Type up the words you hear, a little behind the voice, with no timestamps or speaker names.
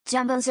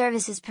Jumbo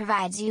Services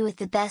provides you with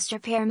the best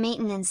repair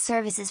maintenance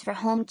services for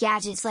home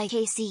gadgets like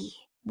AC,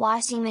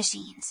 washing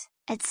machines,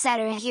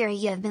 etc. Here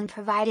you have been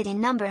provided a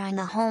number on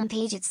the home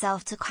page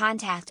itself to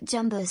contact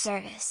Jumbo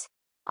Service.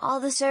 All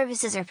the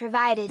services are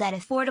provided at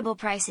affordable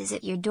prices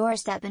at your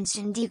doorstep in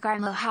Chandighar,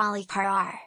 Mohali, Kharar.